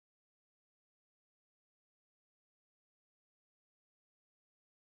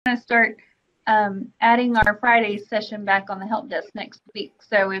going to start adding our Friday session back on the help desk next week.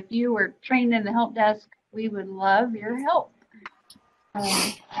 So if you were trained in the help desk, we would love your help.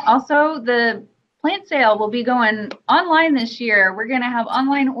 Also, the plant sale will be going online this year. We're going to have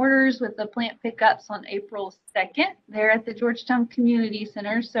online orders with the plant pickups on April 2nd. They're at the Georgetown Community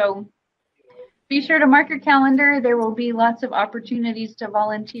Center. So be sure to mark your calendar. There will be lots of opportunities to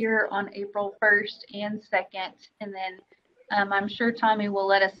volunteer on April 1st and 2nd. And then I'm sure Tommy will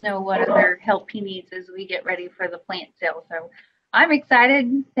let us know what other help he needs as we get ready for the plant sale. So I'm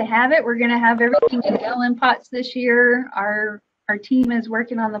excited to have it. We're going to have everything in gallon pots this year. Our team is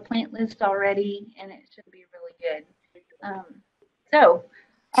working on the plant list already, and it should be really good.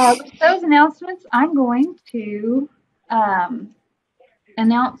 With those announcements, I'm going to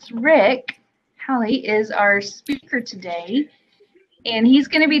announce Rick Halle is our speaker today, and he's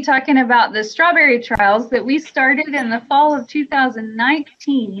going to be talking about the strawberry trials that we started in the fall of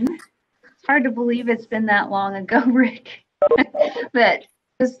 2019. It's hard to believe it's been that long ago, Rick, that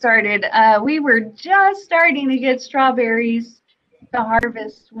this started. We were just starting to get strawberries to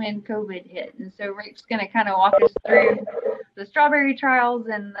harvest when COVID hit. And so Rick's going to kind of walk us through the strawberry trials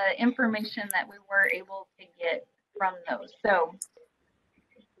and the information that we were able to get from those. So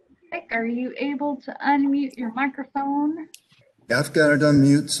Rick, are you able to unmute your microphone? Yeah, I've got it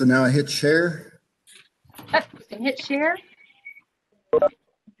unmute, so now I hit share. You can hit share.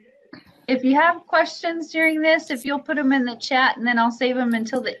 If you have questions during this, if you'll put them in the chat, and then I'll save them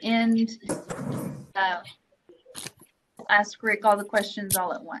until the end. Ask Rick all the questions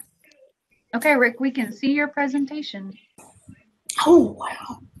all at once. Okay, Rick, we can see your presentation. Oh,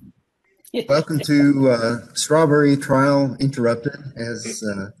 wow. Welcome to Strawberry Trial Interrupted.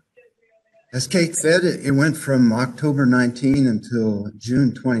 As Kate said, it went from October 19 until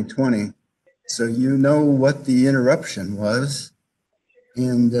June 2020. So you know what the interruption was.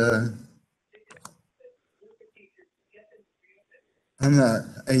 And I'm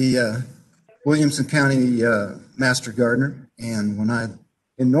a Williamson County master gardener, and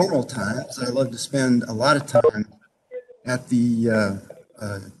in normal times, I love to spend a lot of time at the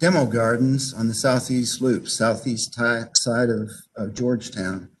demo gardens on the southeast loop, southeast side of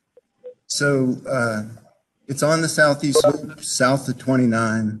Georgetown. So it's on the southeast loop, south of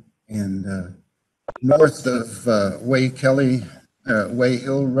 29 and north of Way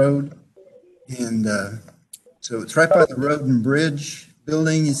Hill Road, and so it's right by the Road and Bridge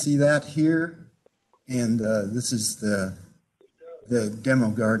building. You see that here, and this is the demo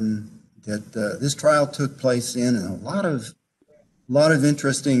garden that this trial took place in, and a lot of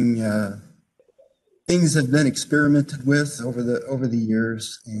interesting things have been experimented with over the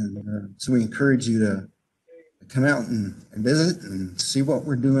years, and so we encourage you to come out and visit and see what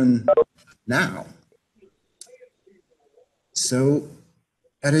we're doing now. So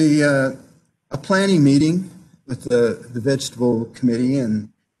at a planning meeting with the vegetable committee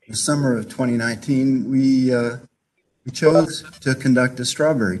in the summer of 2019, we chose to conduct a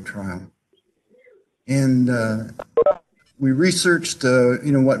strawberry trial, and we researched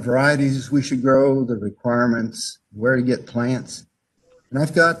what varieties we should grow, the requirements, where to get plants, and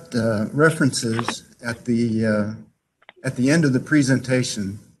I've got references at the end of the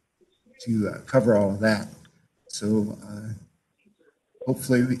presentation to cover all of that. So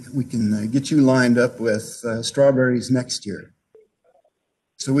hopefully we can get you lined up with strawberries next year.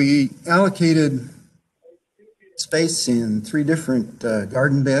 So we allocated space in 3 different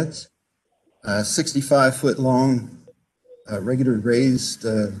garden beds, 65-foot long regular raised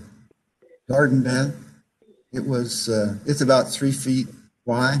garden bed. It's about 3 feet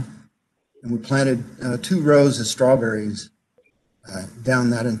wide, and we planted 2 rows of strawberries down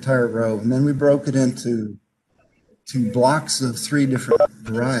that entire row, and then we broke it into 2 blocks of 3 different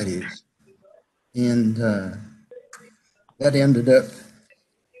varieties, and that ended up.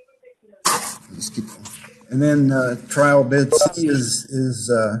 And then trial bed C is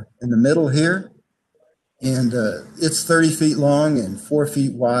in the middle here, and it's 30 feet long and 4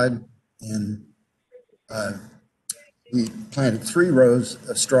 feet wide, and we planted 3 rows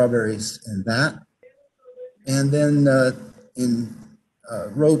of strawberries in that. And then in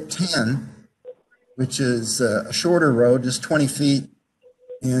row 10, which is a shorter row, just 20 feet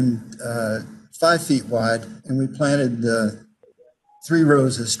and 5 feet wide, and we planted 3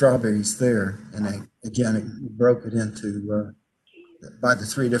 rows of strawberries there. And again, it broke it into, by the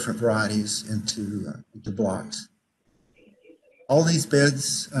 3 different varieties, into blocks. All these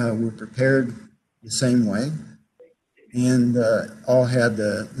beds were prepared the same way, and all had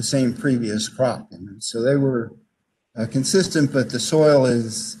the same previous crop in them. So they were consistent, but the soil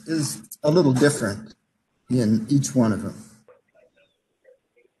is a little different in each one of them.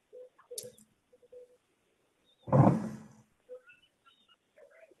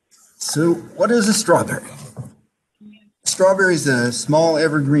 So what is a strawberry? Strawberry is a small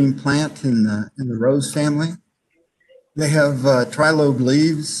evergreen plant in the rose family. They have trilobe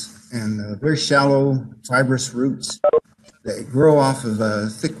leaves and very shallow fibrous roots. They grow off of a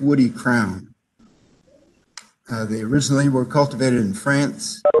thick woody crown. They originally were cultivated in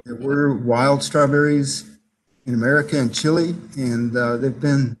France. There were wild strawberries in America and Chile, and they've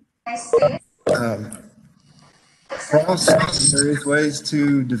been crossed in various ways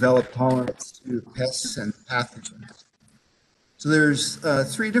to develop tolerance to pests and pathogens. So there's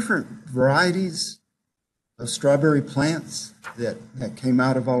 3 different varieties of strawberry plants that came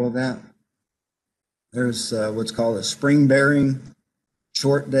out of all of that. There's what's called a spring bearing,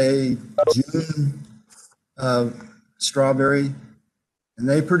 short day, June strawberry, and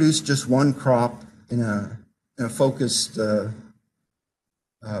they produce just one crop in a focused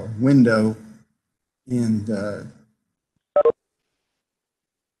window, and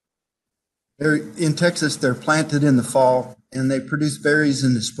they're in Texas. They're planted in the fall, and they produce berries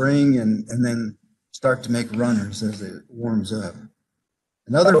in the spring, and then start to make runners as it warms up.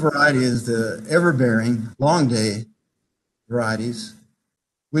 Another variety is the everbearing long day varieties,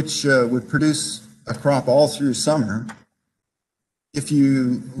 which would produce a crop all through summer if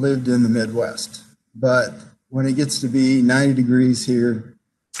you lived in the Midwest. But when it gets to be 90 degrees here,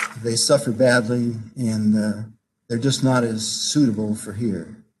 they suffer badly, and they're just not as suitable for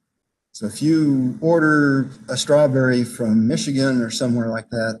here. So if you order a strawberry from Michigan or somewhere like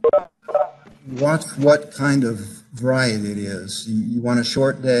that, watch what kind of variety it is. You want a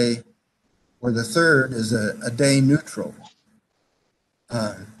short day, or the third is a day neutral.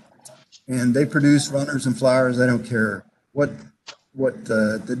 And they produce runners and flowers. I don't care what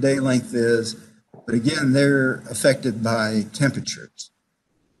the day length is, but again, they're affected by temperatures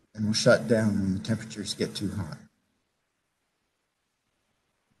and will shut down when the temperatures get too hot.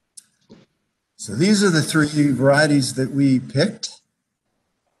 So these are the 3 varieties that we picked,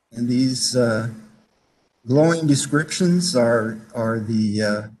 and these glowing descriptions are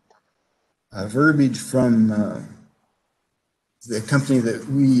the verbiage from the company that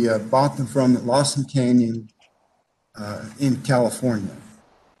we bought them from at Lawson Canyon in California.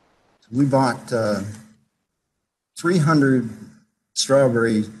 So we bought 300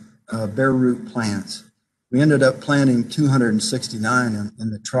 strawberry bare root plants. We ended up planting 269 in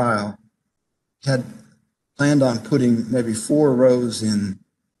the trial. Had planned on putting maybe 4 rows in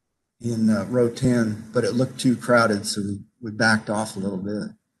row 10, but it looked too crowded, so we backed off a little bit.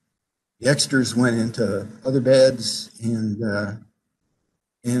 The extras went into other beds, and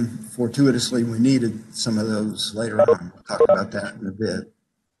fortuitously we needed some of those later on. We'll talk about that in a bit.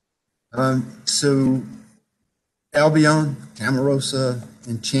 So Albion, Tamarosa,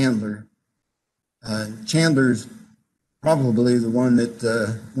 and Chandler. Chandler's probably the one that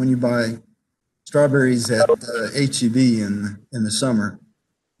when you buy strawberries at HEB in the summer,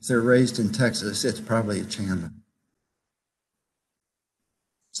 if they're raised in Texas, it's probably a Chandler.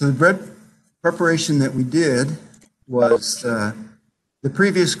 So the bread preparation that we did was the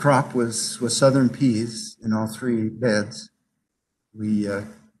previous crop was southern peas in all 3 beds. We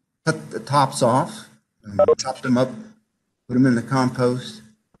cut the tops off, and chopped them up, put them in the compost,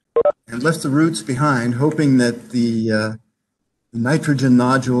 and left the roots behind, hoping that the nitrogen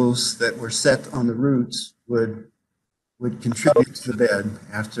nodules that were set on the roots would contribute to the bed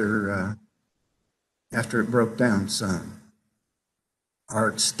after it broke down some.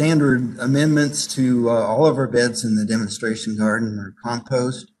 Our standard amendments to all of our beds in the demonstration garden are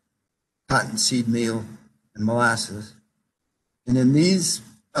compost, cottonseed meal, and molasses. And in these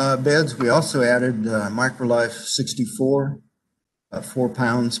beds, we also added AgriLife 64, 4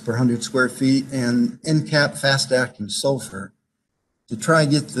 pounds per 100 square feet, and NCAP fast-acting sulfur to try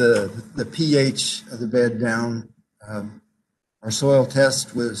and get the pH of the bed down. Our soil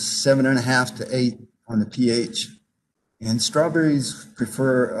test was 7.5 to 8 on the pH. And strawberries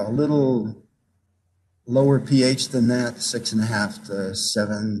prefer a little lower pH than that. 6.5 to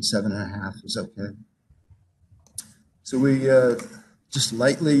 7, 7.5 is okay. So we just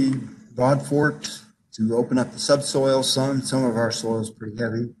lightly broad forked to open up the subsoil some. Some of our soil is pretty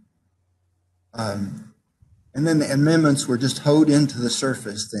heavy. And then the amendments were just hoed into the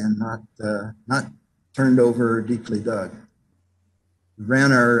surface then, not turned over or deeply dug. We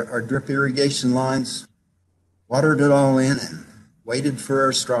ran our drip irrigation lines, watered it all in, and waited for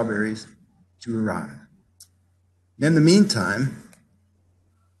our strawberries to arrive. In the meantime,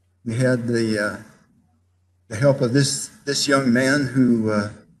 we had the help of this young man who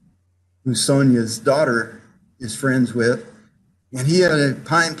Sonia's daughter is friends with, and he had a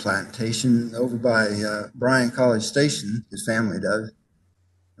pine plantation over by Bryan College Station. His family does.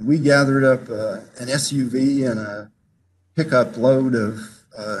 We gathered up an SUV and a pickup load of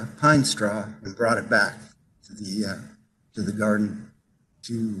pine straw and brought it back to the garden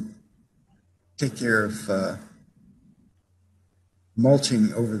to take care of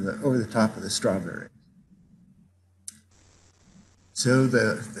mulching over the top of the strawberry. So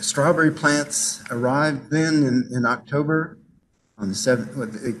the strawberry plants arrived then in October on the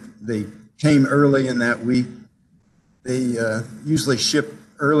 7th. They came early in that week. They usually ship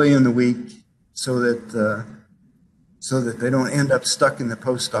early in the week so that they don't end up stuck in the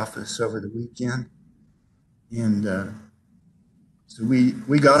post office over the weekend. And so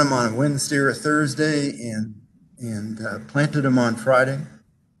we got them on a Wednesday or a Thursday and planted them on Friday.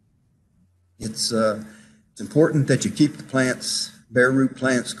 It's important that you keep the plants, bare root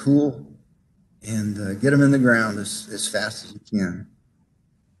plants, cool and get them in the ground as fast as you can.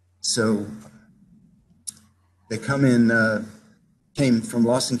 So they came from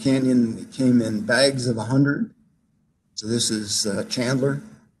Lawson Canyon. It came in bags of 100. So this is Chandler.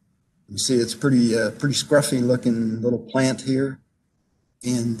 You see it's pretty scruffy looking little plant here.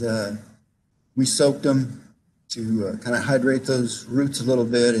 And we soaked them to kind of hydrate those roots a little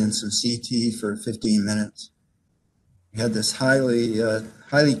bit in some CT for 15 minutes. We had this highly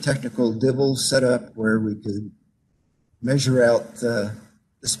technical dibble set up where we could measure out the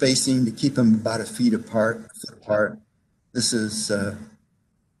spacing to keep them about a foot apart. This is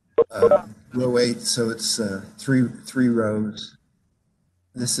row 8, so it's three rows.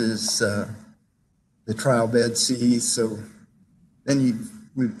 This is the trial bed C. So then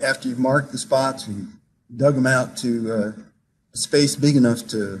after you've marked the spots, we dug them out to a space big enough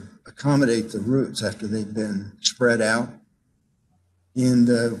to accommodate the roots after they've been spread out. And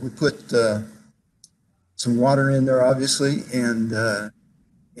we put some water in there, obviously, and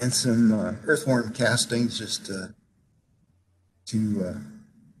some earthworm castings just to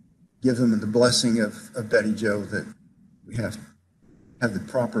give them the blessing of Betty Jo that we have the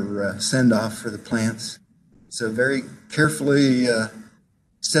proper send-off for the plants. So very carefully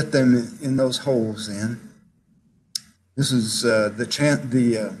set them in those holes in. This is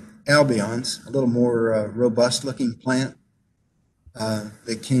the Albions, a little more robust looking plant.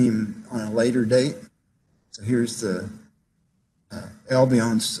 They came on a later date. So here's the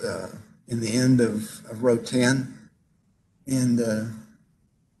Albions in the end of row 10. And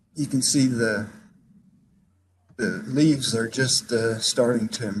you can see the leaves are just starting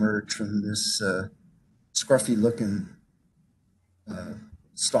to emerge from this scruffy looking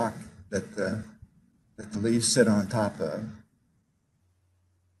stalk that the leaves sit on top of.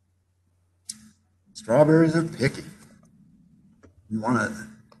 Strawberries are picky. You want to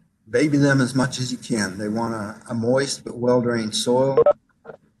baby them as much as you can. They want a moist but well-drained soil.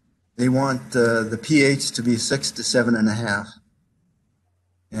 They want the pH to be 6 to 7.5.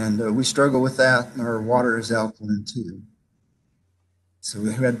 And we struggle with that, and our water is alkaline too. So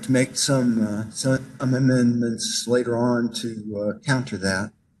we had to make some amendments later on to counter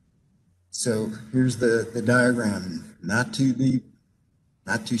that. So here's the diagram. Not too deep,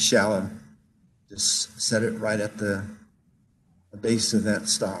 not too shallow. Just set it right at the base of that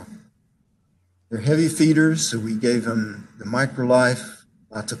stalk. They're heavy feeders, so we gave them the AgriLife,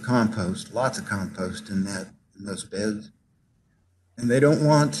 lots of compost in those beds. And they don't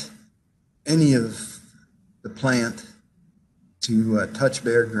want any of the plant to touch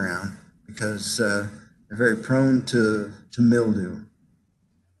bare ground because they're very prone to mildew.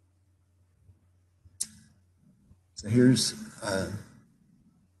 So here's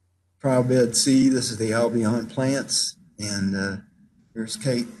trial bed C. This is the Albion plants. And here's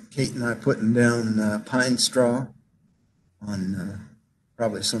Kate and I putting down pine straw on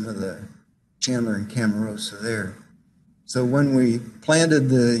probably some of the Chandler and Camarosa there. So when we planted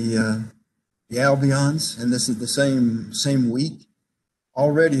the Albions, and this is the same week,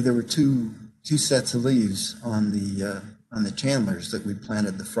 already there were two sets of leaves on the Chandlers that we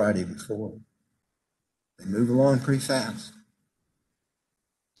planted the Friday before. They move along pretty fast.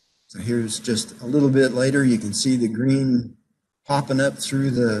 So here's just a little bit later, you can see the green popping up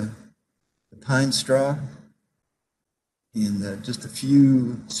through the pine straw. And just a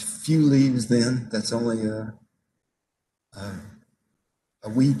few leaves then. That's only a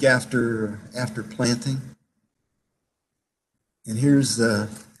week after planting. And here's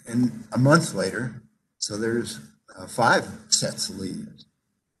and a month later, so there's 5 sets of leaves.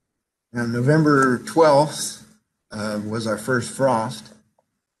 Now November 12th was our first frost.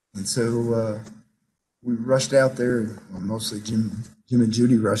 And so we rushed out there, well, mostly Jim and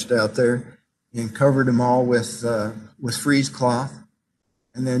Judy rushed out there and covered them all with freeze cloth.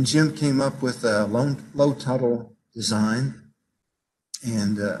 And then Jim came up with a low tuttle design.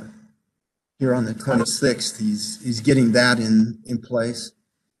 And here on the 26th, he's getting that in place.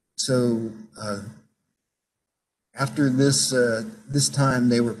 So after this time,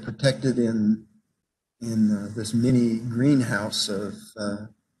 they were protected in this mini greenhouse of a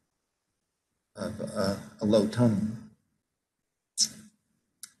low tunnel.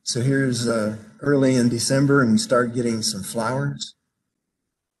 So here's early in December, and we start getting some flowers.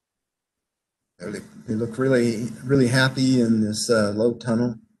 They look really, really happy in this low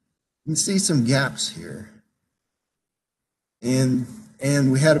tunnel. You can see some gaps here. And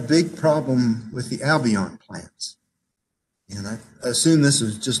we had a big problem with the Albion plants. And I assume this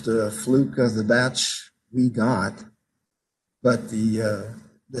was just a fluke of the batch we got, but the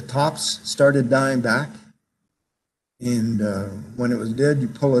tops started dying back. And when it was dead, you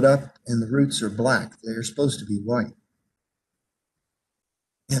pull it up and the roots are black. They're supposed to be white.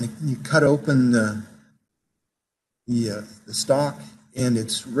 And you cut open the stalk and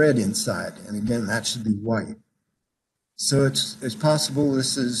it's red inside. And again, that should be white. So it's possible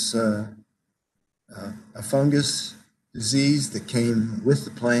this is a fungus disease that came with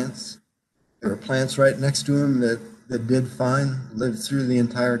the plants. There were plants right next to them that did fine, lived through the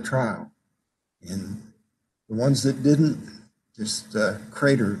entire trial. And the ones that didn't just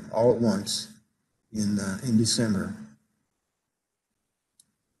cratered all at once in December.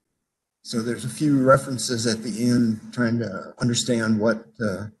 So there's a few references at the end trying to understand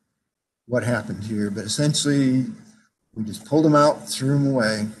what happened here, but essentially we just pulled them out, threw them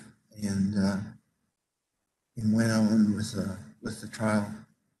away, and went on with the trial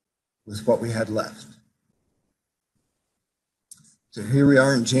with what we had left. So here we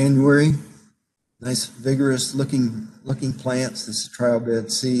are in January. Nice, vigorous looking plants. This is trial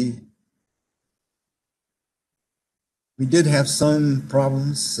bed C. We did have some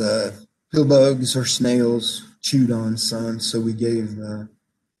problems. Pill bugs or snails chewed on some, so we gave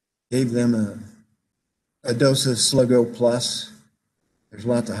them a dose of Sluggo Plus. There's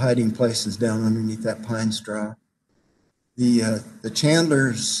lots of hiding places down underneath that pine straw. The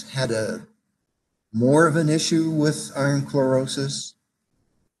Chandlers had more of an issue with iron chlorosis,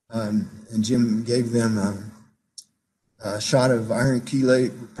 and Jim gave them a shot of iron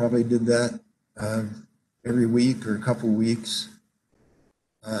chelate. We probably did that every week or a couple weeks.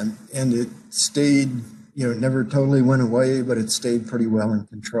 And it stayed, it never totally went away, but it stayed pretty well in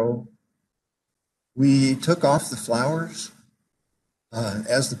control. We took off the flowers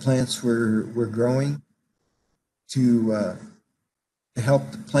as the plants were growing to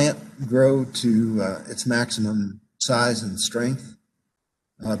help the plant grow to its maximum size and strength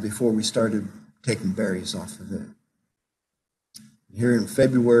before we started taking berries off of it. Here in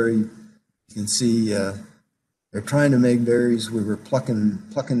February, you can see they're trying to make berries. We were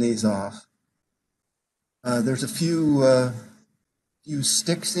plucking these off. There's a few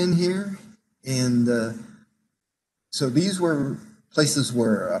sticks in here, and so these were places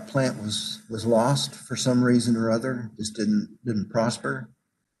where a plant was lost for some reason or other, just didn't prosper.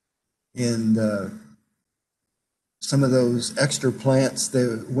 And some of those extra plants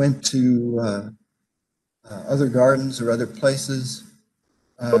that went to other gardens or other places,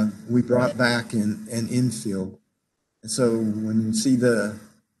 we brought back and infilled. And so when you see the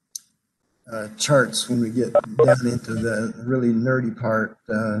charts, when we get down into the really nerdy part,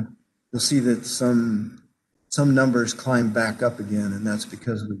 you'll see that some numbers climb back up again, and that's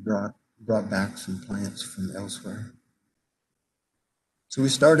because we brought back some plants from elsewhere. So we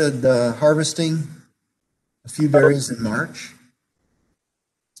started harvesting a few berries in March.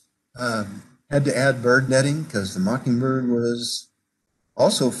 Had to add bird netting because the mockingbird was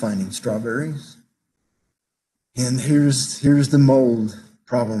also finding strawberries. And here's the mold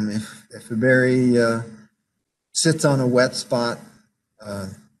problem. If a berry sits on a wet spot,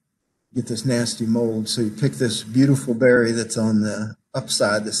 get this nasty mold. So you pick this beautiful berry that's on the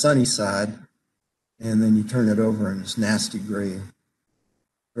upside, the sunny side, and then you turn it over and this nasty gray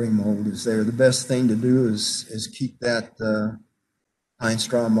mold is there. The best thing to do is keep that pine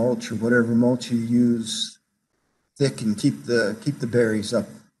straw mulch or whatever mulch you use thick and keep the berries up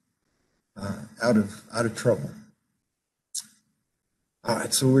out of trouble. All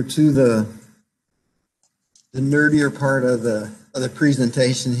right, so we're to the nerdier part of the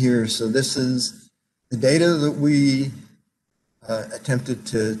presentation here. So this is the data that we attempted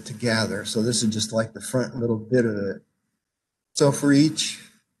to gather. So this is just like the front little bit of it. So for each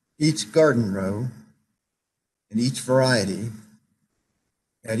garden row and each variety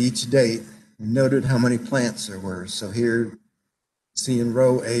at each date, we noted how many plants there were. So here, see in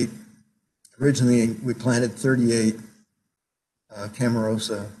row 8, originally we planted 38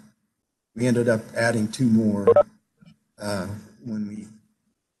 Camarosa. We ended up adding 2 more. when we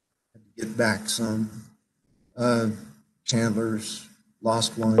had to get back some. Chandler's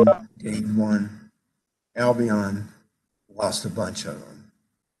lost one, gained one. Albion lost a bunch of them.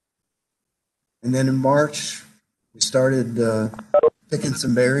 And then in March, we started picking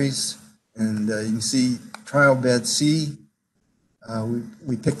some berries, and you can see trial bed C.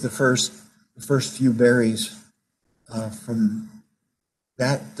 We picked the first few berries from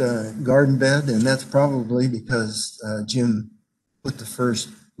that garden bed, and that's probably because Jim put the first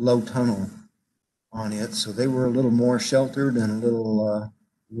low tunnel on it, so they were a little more sheltered and a little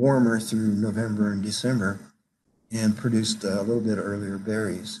warmer through November and December, and produced a little bit earlier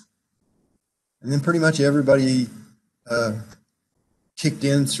berries. And then pretty much everybody kicked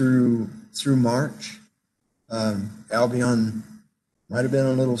in through March. Albion might have been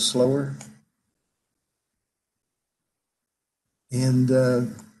a little slower. And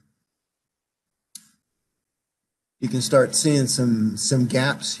you can start seeing some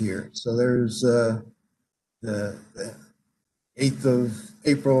gaps here. So there's the 8th of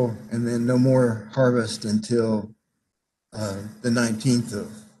April, and then no more harvest until the 19th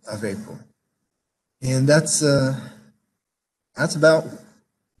of April. And that's about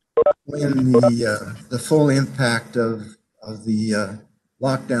when the full impact of the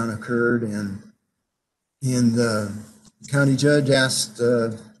lockdown occurred, and the county judge asked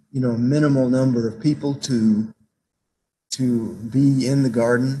a minimal number of people to be in the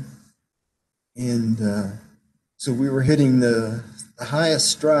garden, and so we were hitting the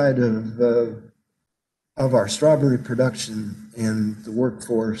highest stride of our strawberry production, and the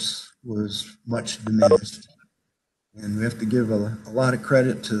workforce was much diminished. And we have to give a lot of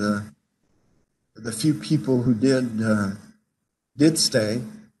credit to the few people who did stay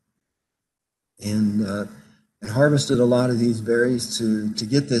and harvested a lot of these berries to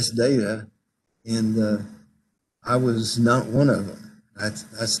get this data, and I was not one of them. I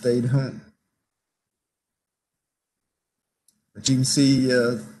stayed home. But you can see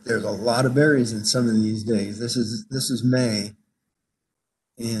there's a lot of berries in some of these days. This is May,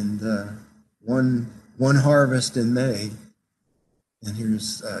 and one harvest in May, and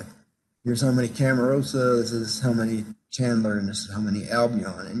here's how many Camarosa, this is how many Chandler, and this is how many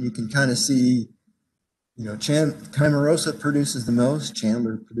Albion. And you can kind of see, Camarosa produces the most,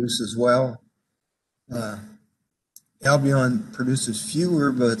 Chandler produces well. Albion produces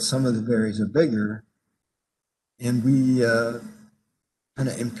fewer, but some of the berries are bigger. And we kind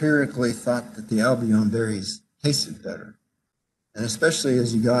of empirically thought that the Albion berries tasted better. And especially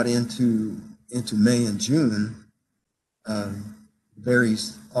as you got into May and June,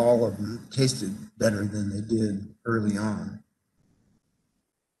 berries, all of them, tasted better than they did early on.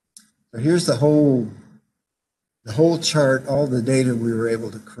 So here's the whole chart, all the data we were able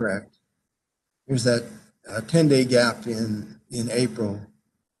to correct. Here's that 10-day gap in April.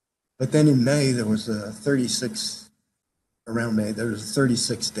 But then in May, there was around May, there was a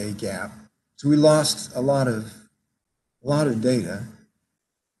 36-day gap. So we lost a lot of data,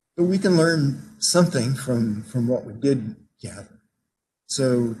 but we can learn something from what we did gather.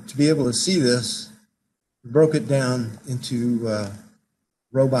 So to be able to see this, we broke it down into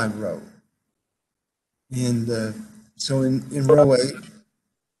row by row. And so in row 8,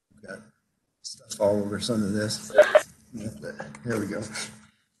 we've got stuff all over some of this. There we go.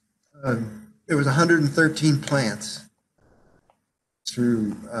 There was 113 plants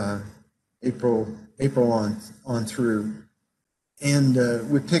through April on through, and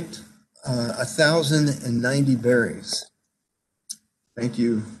we picked 1,090 berries. Thank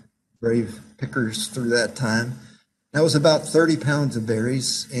you, brave pickers, through that time. That was about 30 pounds of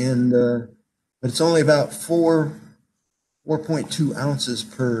berries, and but it's only about 4.2 ounces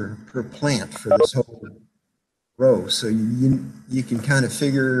per plant for this whole row. So you can kind of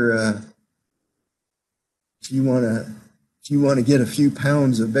figure if you want to get a few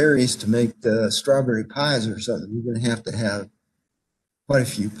pounds of berries to make strawberry pies or something, you're going to have quite a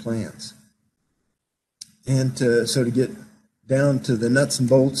few plants. And so to get down to the nuts and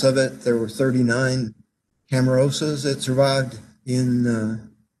bolts of it, there were 39 Camarosas that survived in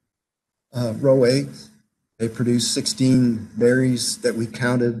row 8. They produced 16 berries that we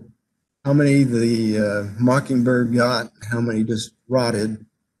counted. How many the mockingbird got, how many just rotted.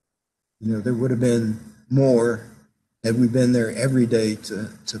 There would have been more had we been there every day to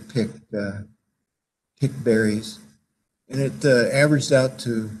pick berries. And it averaged out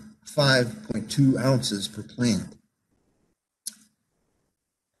to 5.2 ounces per plant.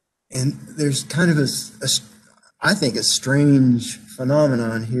 And there's kind of I think a strange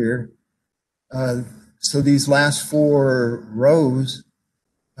phenomenon here. So these last 4 rows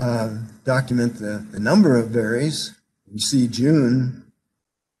document the number of berries, You see June,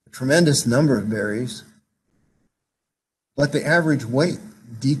 a tremendous number of berries, but the average weight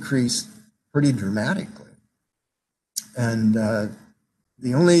decreased pretty dramatically. And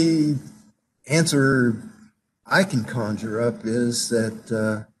the only answer I can conjure up is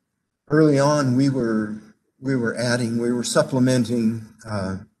that early on we were supplementing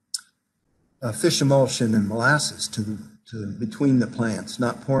fish emulsion and molasses to between the plants,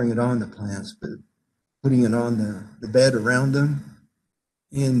 not pouring it on the plants, but putting it on the bed around them.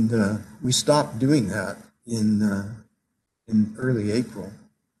 And we stopped doing that in early April.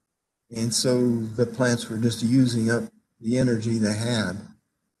 And so the plants were just using up the energy they had.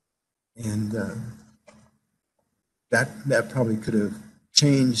 And that probably could have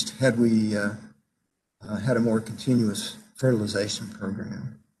changed had we had a more continuous fertilization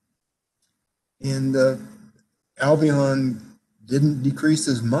program. And Albion didn't decrease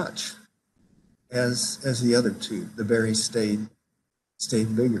as much as the other two. The berries stayed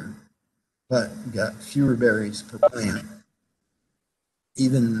bigger, but got fewer berries per plant,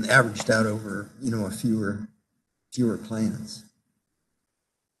 even averaged out over a fewer plants.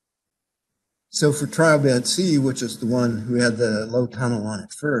 So for trial bed C, which is the one who had the low tunnel on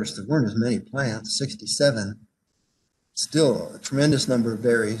it first, there weren't as many plants, 67. Still a tremendous number of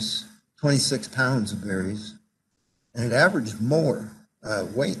berries, 26 pounds of berries, and it averaged more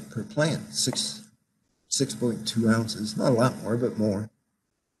weight per plant, 6.2 ounces. Not a lot more, but more.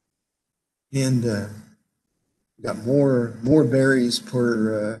 And got more berries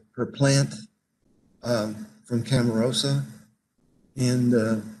per plant from Camarosa, and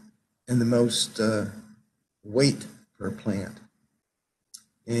the most weight per plant,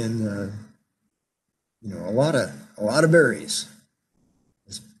 and a lot of berries,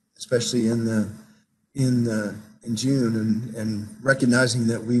 especially in June, and recognizing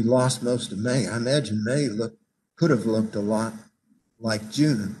that we lost most of May. I imagine May could have looked a lot like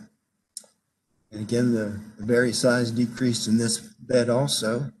June. And again, the berry size decreased in this bed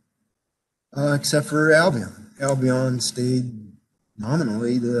also, except for Albion. Albion stayed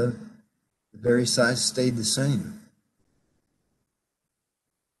nominally, the berry size stayed the same.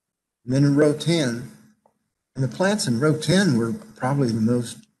 And then in row 10, and the plants in row 10 were probably the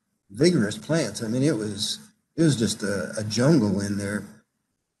most vigorous plants. I mean, it was just a jungle in there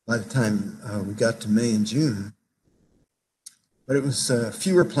by the time we got to May and June. But it was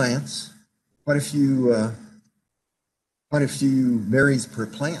fewer plants, quite a few berries per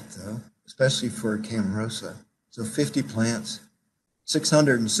plant though, especially for Camarosa. So 50 plants,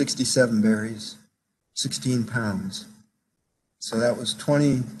 667 berries, 16 pounds. So that was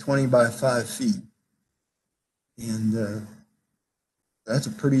 20 by 5 feet. And that's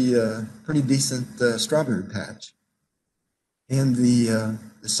a pretty decent strawberry patch. And the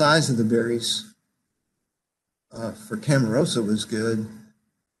size of the berries for Camarosa was good,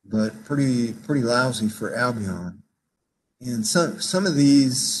 but pretty lousy for Albion. And some of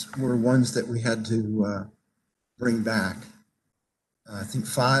these were ones that we had to bring back. I think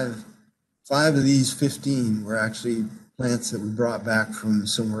five of these 15 were actually plants that we brought back from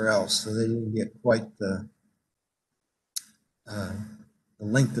somewhere else, so they didn't get quite the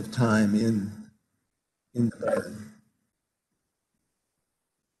length of time in the bed.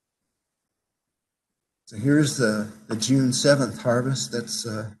 So here's the June 7th harvest. That's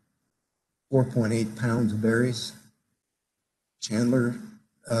 4.8 pounds of berries. Chandler,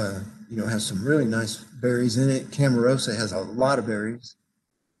 has some really nice berries in it. Camarosa has a lot of berries.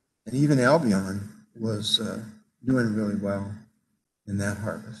 And even Albion was doing really well in that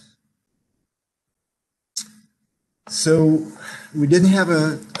harvest. So we didn't have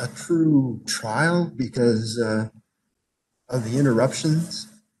a true trial because of the interruptions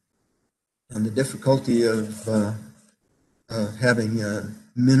and the difficulty of having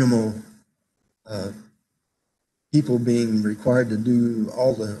minimal people being required to do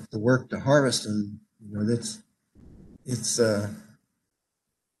all the work to harvest them. It's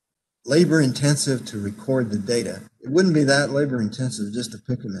labor intensive to record the data. It wouldn't be that labor intensive just to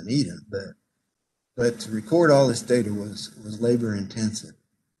pick them and eat them, but to record all this data was labor intensive.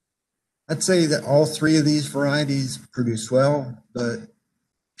 I'd say that all three of these varieties produced well, but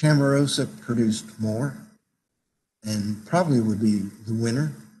Camarosa produced more and probably would be the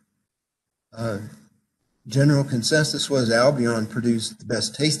winner. General consensus was Albion produced the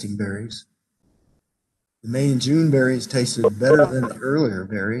best tasting berries. The May and June berries tasted better than the earlier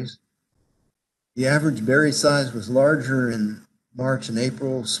berries. The average berry size was larger in March and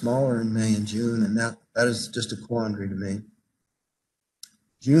April, smaller in May and June, and that is just a quandary to me.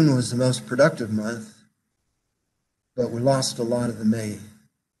 June was the most productive month, but we lost a lot of the May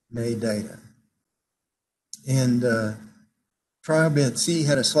data. And trial bed C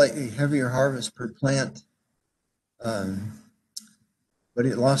had a slightly heavier harvest per plant, but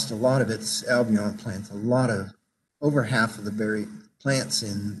it lost a lot of its albion plants. Over half of the berry plants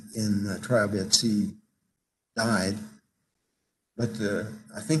in trial bed C died. But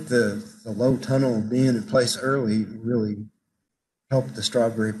I think the low tunnel being in place early really helped the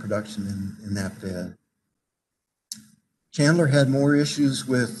strawberry production in that bed. Chandler had more issues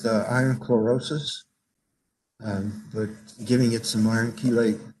with iron chlorosis, but giving it some iron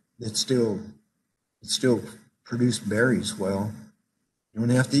chelate, it still produced berries well. You don't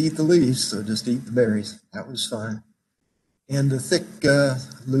have to eat the leaves, so just eat the berries. That was fine. And the thick,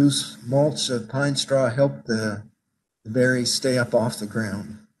 loose mulch of pine straw helped the berries stay up off the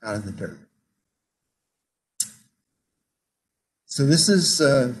ground, out of the dirt. So this is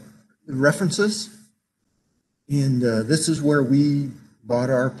the references, and this is where we bought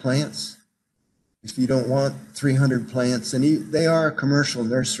our plants. If you don't want 300 plants, and they are a commercial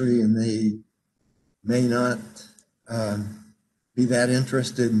nursery, and they may not be that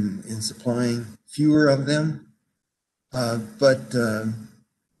interested in supplying fewer of them, but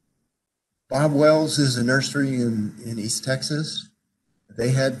Bob Wells is a nursery in East Texas.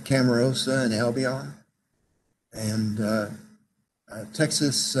 They had Camarosa and Albion, and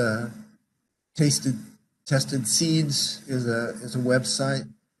Texas Tested Seeds is a website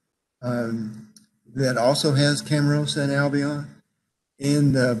that also has Camarosa and Albion,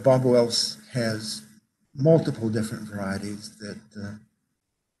 and Bob Wells has multiple different varieties that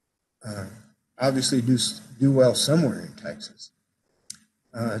obviously do well somewhere in Texas.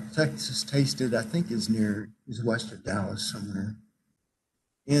 Texas Tasted, I think, is west of Dallas somewhere.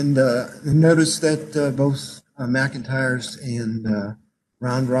 And notice that both McIntyre's and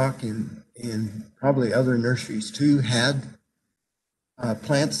Round Rock and probably other nurseries too had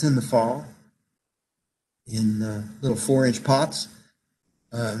plants in the fall in little 4-inch pots.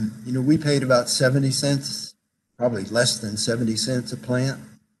 We paid about 70 cents, probably less than 70 cents a plant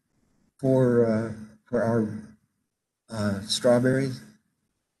for our strawberries.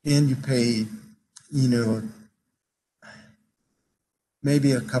 And you pay,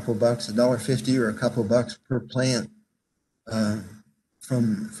 maybe a couple bucks, $1.50 or a couple bucks per plant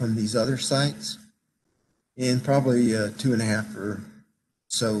from these other sites, and probably $2.50 or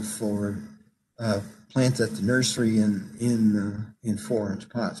so for plants at the nursery in 4-inch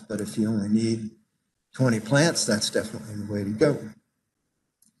pots. But if you only need 20 plants, that's definitely the way to go.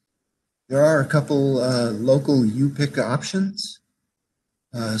 There are a couple local U-pick options.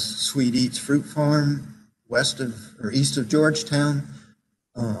 Sweet Eats Fruit Farm, east of Georgetown,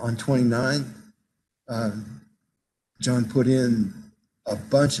 on 29. John put in a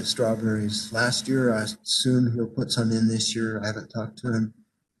bunch of strawberries last year. I assume he'll put some in this year. I haven't talked to him.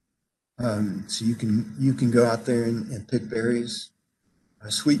 So you can go out there and pick berries.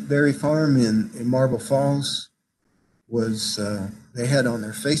 Sweet Berry Farm in Marble Falls was they had on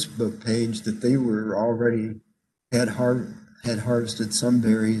their Facebook page that they were already had harvested some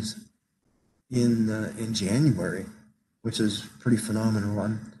berries in January, which is pretty phenomenal.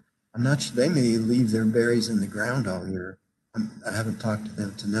 I'm not sure, they may leave their berries in the ground all year. I haven't talked to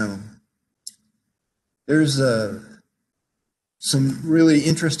them to know. There's some really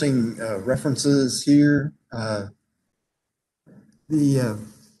interesting references here. The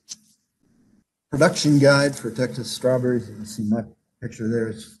production guide for Texas strawberries, you can see my picture there,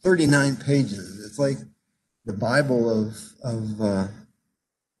 it's 39 pages. It's like the Bible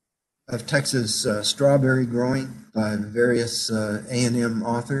of Texas strawberry growing by various A&M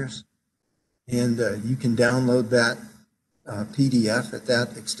authors. And you can download that PDF at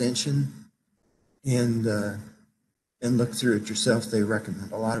that extension and look through it yourself. They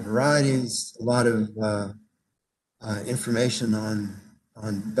recommend a lot of varieties, a lot of information on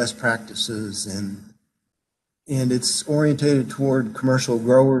best practices, and it's orientated toward commercial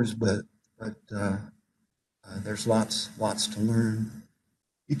growers, but there's lots to learn.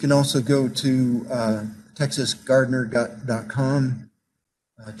 You can also go to texasgardener.com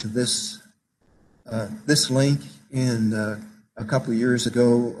to this link, and a couple of years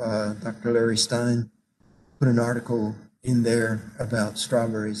ago, Dr. Larry Stein put an article in there about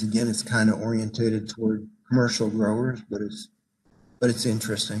strawberries. Again, it's kind of orientated toward commercial growers, but it's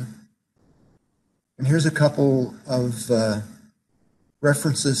interesting. And here's a couple of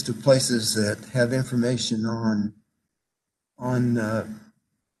references to places that have information on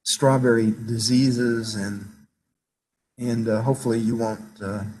strawberry diseases, and hopefully you won't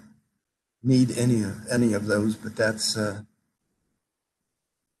need any of those, but that's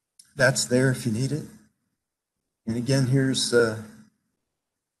there if you need it. And again, here's the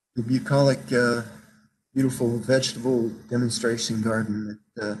bucolic beautiful vegetable demonstration garden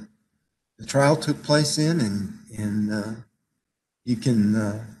that the trial took place in, and you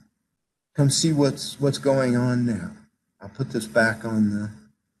can come see what's going on now. I'll put this back on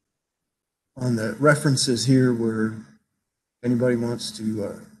the references here, where if anybody wants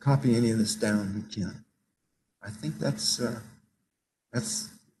to copy any of this down, we can. I think that's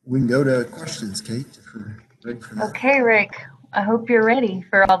we can go to questions, Kate, if we're ready for that. Okay, Rick, I hope you're ready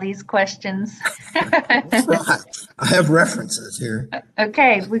for all these questions. That's right. I have references here.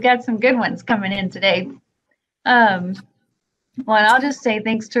 Okay, we got some good ones coming in today. Well, and I'll just say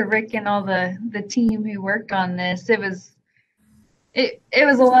thanks to Rick and all the team who worked on this. It was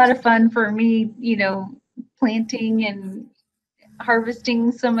a lot of fun for me, planting and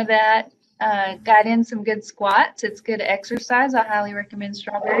harvesting some of that. Got in some good squats. It's good exercise. I highly recommend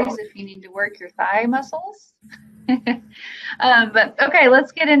strawberries if you need to work your thigh muscles. But okay,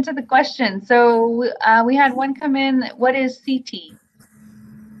 let's get into the question. So we had one come in. What is CT?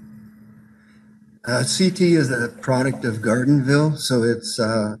 CT is a product of Gardenville, so it's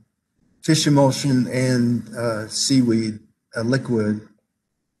fish emulsion and seaweed, a liquid.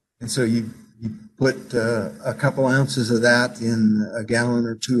 And so you put a couple ounces of that in a gallon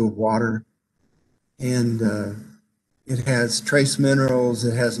or two of water, and it has trace minerals,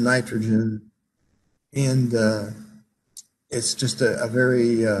 it has nitrogen, and it's just a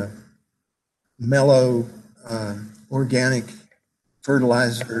very mellow, organic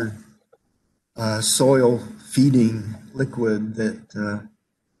fertilizer, soil feeding liquid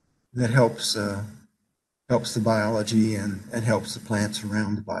that helps the biology and helps the plants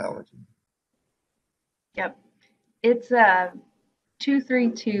around the biology. Yep. It's a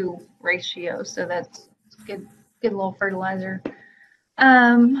 2-3-2 ratio, so that's good little fertilizer.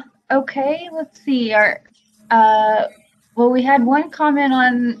 Okay, let's see. Well, we had one comment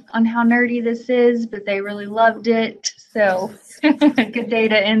on how nerdy this is, but they really loved it, so good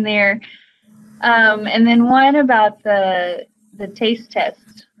data in there. And then one about the taste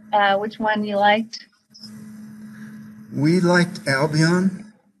test. Which one you liked? We liked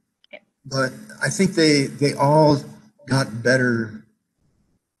Albion, but I think they all got better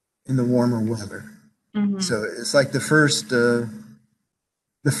in the warmer weather. Mm-hmm. So it's like the first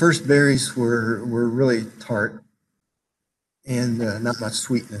berries were really tart and not much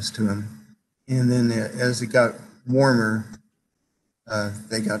sweetness to them. And then as it got warmer,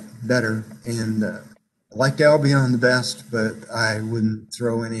 they got better. And I liked Albion the best, but I wouldn't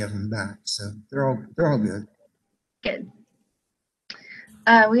throw any of them back. So they're all good. Good.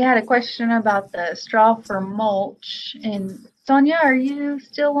 We had a question about the straw for mulch, and Sonia, are you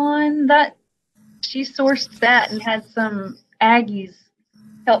still on that? She sourced that and had some Aggies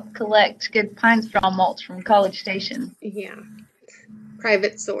help collect good pine straw mulch from College Station. Yeah,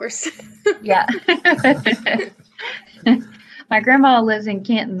 private source. Yeah. My grandma lives in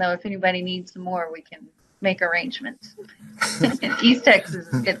Canton, though. If anybody needs some more, we can make arrangements. East Texas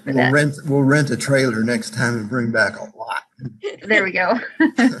is good for that. We'll rent a trailer next time and bring back a lot. There we go.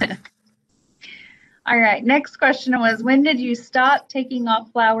 All right. Next question was, when did you stop taking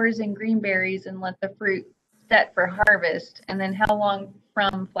off flowers and green berries and let the fruit set for harvest? And then how long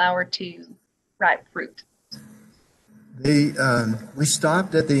from flower to ripe fruit? We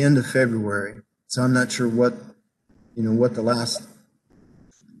stopped at the end of February, so I'm not sure what the last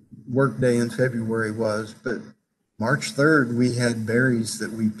work day in February was, but March 3rd we had berries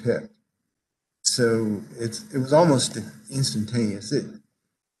that we picked. So it was almost instantaneous.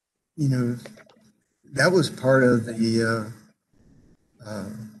 That was part of the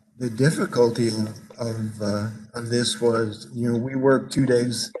difficulty of this was, we worked 2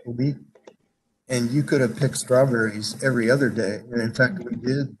 days a week, and you could have picked strawberries every other day. And in fact,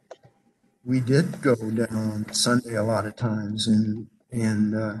 we did go down on Sunday a lot of times and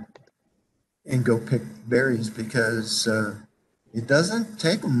go pick berries, because it doesn't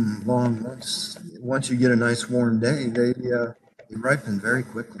take them long. Once you get a nice warm day, they ripen very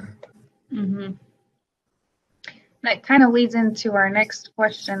quickly. Mm-hmm. That kind of leads into our next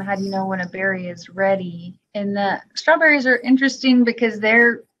question. How do you know when a berry is ready? And the strawberries are interesting because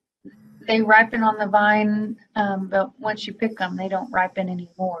they ripen on the vine, but once you pick them, they don't ripen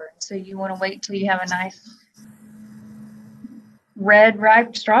anymore. So you want to wait till you have a nice red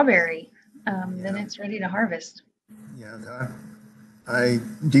ripe strawberry. Then it's ready to harvest. Yeah, I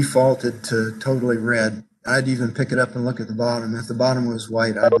defaulted to totally red. I'd even pick it up and look at the bottom. If the bottom was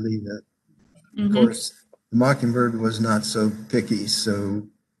white, I'd leave it. Mm-hmm. Of course, the mockingbird was not so picky, so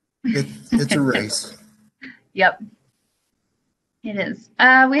it's a race. Yep, it is.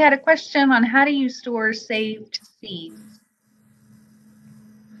 We had a question on how do you store saved seeds?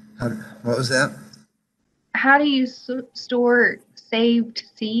 What was that? how do you store saved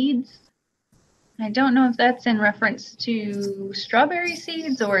seeds? I don't know if that's in reference to strawberry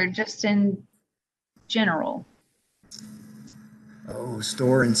seeds or just in general. Oh,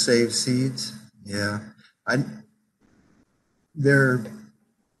 store and save seeds. Yeah. I, they're,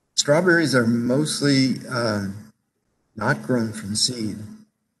 strawberries are mostly not grown from seed.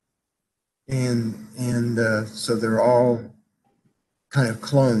 And so they're all kind of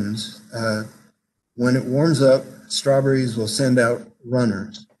clones. When it warms up, strawberries will send out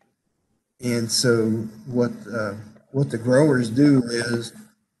runners. And so what the growers do is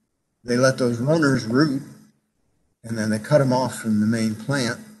they let those runners root, and then they cut them off from the main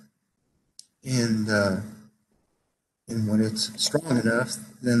plant. And when it's strong enough,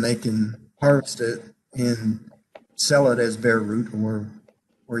 then they can harvest it and sell it as bare root,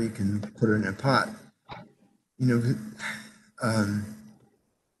 or you can put it in a pot. You know,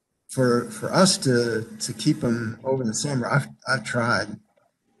 for us to keep them over the summer, I've tried,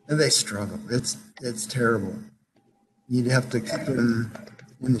 and they struggle. It's terrible. You'd have to keep them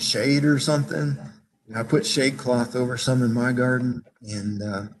in the shade or something. I put shade cloth over some in my garden, and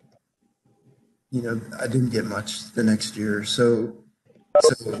I didn't get much the next year. So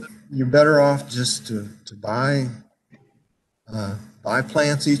you're better off just to buy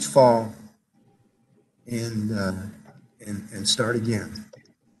plants each fall and start again.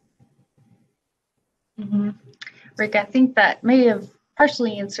 Mm-hmm. Rick, I think that may have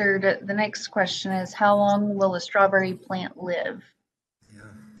partially answered the next question: is how long will a strawberry plant live?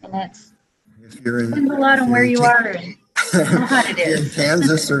 Yeah. And that's if you're in, depends a lot on where you are and how hot it is. In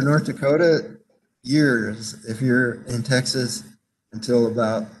Kansas or North Dakota, years. If you're in Texas, until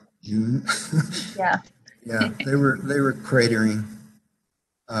about June. Yeah. Yeah, they were cratering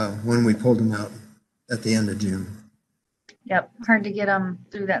when we pulled them out at the end of June. Yep, hard to get them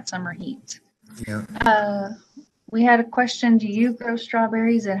through that summer heat. Yeah. We had a question: do you grow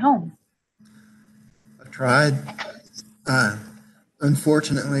strawberries at home? I tried.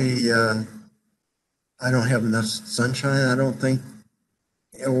 Unfortunately, I don't have enough sunshine, I don't think,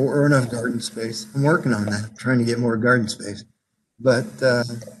 or enough garden space. I'm working on that, trying to get more garden space. But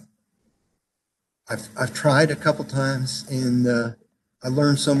I've tried a couple times, and I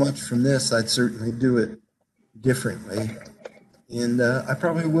learned so much from this. I'd certainly do it differently, and I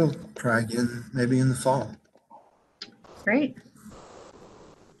probably will try again, maybe in the fall. Great.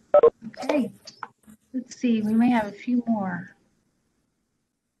 Okay. Let's see. We may have a few more.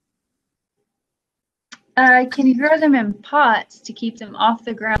 Can you grow them in pots to keep them off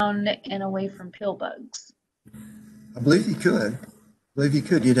the ground and away from pill bugs? I believe you could.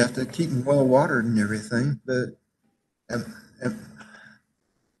 You'd have to keep them well watered and everything, but I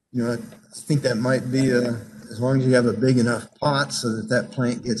think that might be as long as you have a big enough pot so that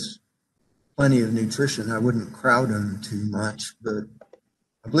plant gets plenty of nutrition. I wouldn't crowd them too much, but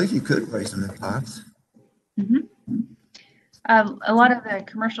I believe you could raise them in pots. Mm-hmm. A lot of the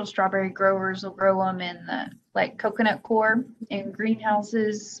commercial strawberry growers will grow them in like coconut coir in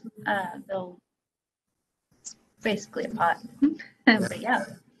greenhouses. It's basically a pot. But yeah.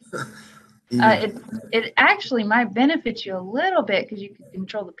 It actually might benefit you a little bit because you can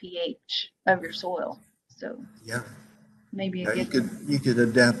control the pH of your soil. So yeah, maybe you could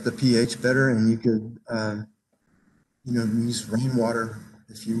adapt the pH better, and you could use rainwater.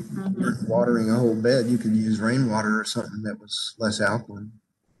 If you weren't watering a whole bed, you could use rainwater or something that was less alkaline.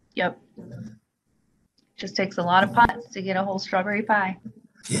 Yep. Just takes a lot of pots to get a whole strawberry pie.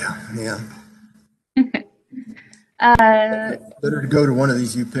 Yeah. Better to go to one of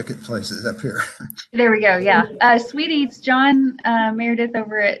these U-Picket places up here. There we go. Yeah. Sweet Eats, John Meredith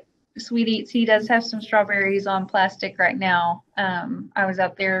over at Sweet Eats, he does have some strawberries on plastic right now. I was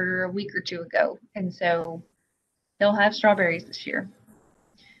out there a week or two ago, and so they'll have strawberries this year.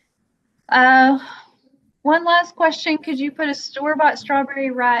 One last question. Could you put a store-bought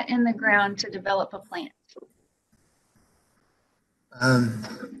strawberry right in the ground to develop a plant? I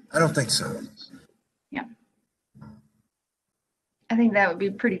don't think so. Yeah. I think that would be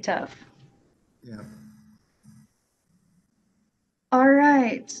pretty tough. Yeah. All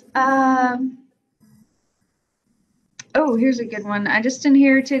right. Oh, here's a good one. I just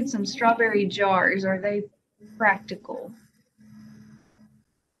inherited some strawberry jars. Are they practical?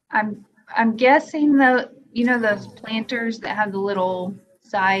 I'm guessing those planters that have the little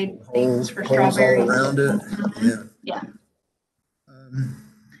side things for strawberries. All around it. Mm-hmm. Yeah.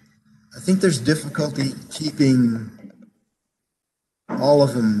 I think there's difficulty keeping all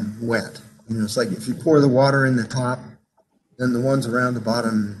of them wet. It's like if you pour the water in the top, then the ones around the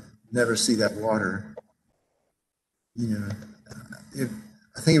bottom never see that water.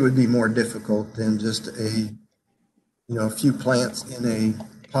 I think it would be more difficult than just a few plants in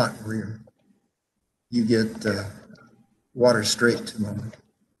a pot where you get water straight to them.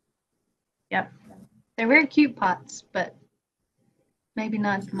 Yep. They're very cute pots, but maybe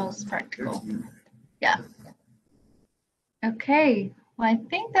not the most practical. Yeah. Okay. Well, I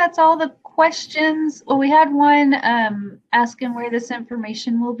think that's all the questions. Well, we had one asking where this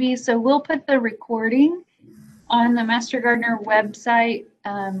information will be. So we'll put the recording on the Master Gardener website.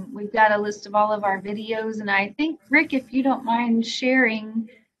 We've got a list of all of our videos. And I think, Rick, if you don't mind sharing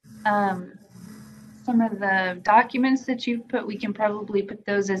some of the documents that you've put, we can probably put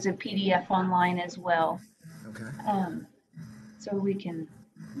those as a PDF online as well. Okay. So we can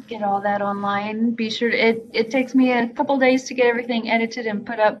get all that online. Be sure it takes me a couple days to get everything edited and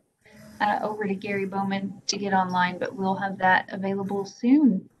put up over to Gary Bowman to get online, but we'll have that available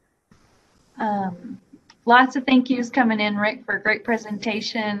soon. Lots of thank yous coming in, Rick, for a great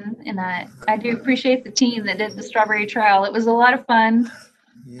presentation, and I do appreciate the team that did the strawberry trial. It was a lot of fun.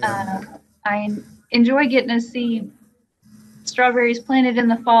 Yeah. I enjoy getting to see strawberries planted in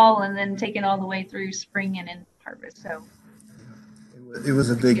the fall and then taken all the way through spring and in harvest. So it was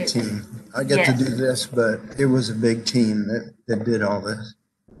a big team. I get to do this, but it was a big team that did all this.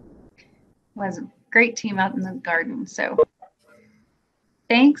 It was a great team out in the garden. So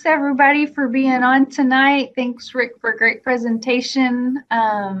thanks everybody for being on tonight. Thanks, Rick, for a great presentation.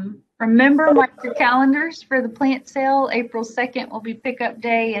 Remember, mark your calendars for the plant sale. April 2nd will be pickup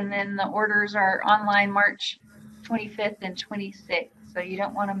day, and then the orders are online March 25th and 26th. So you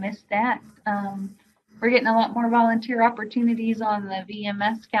don't want to miss that. We're getting a lot more volunteer opportunities on the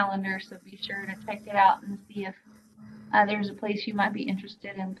VMS calendar, so be sure to check it out and see if there's a place you might be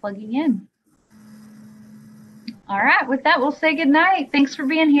interested in plugging in. All right, with that, we'll say good night. Thanks for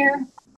being here.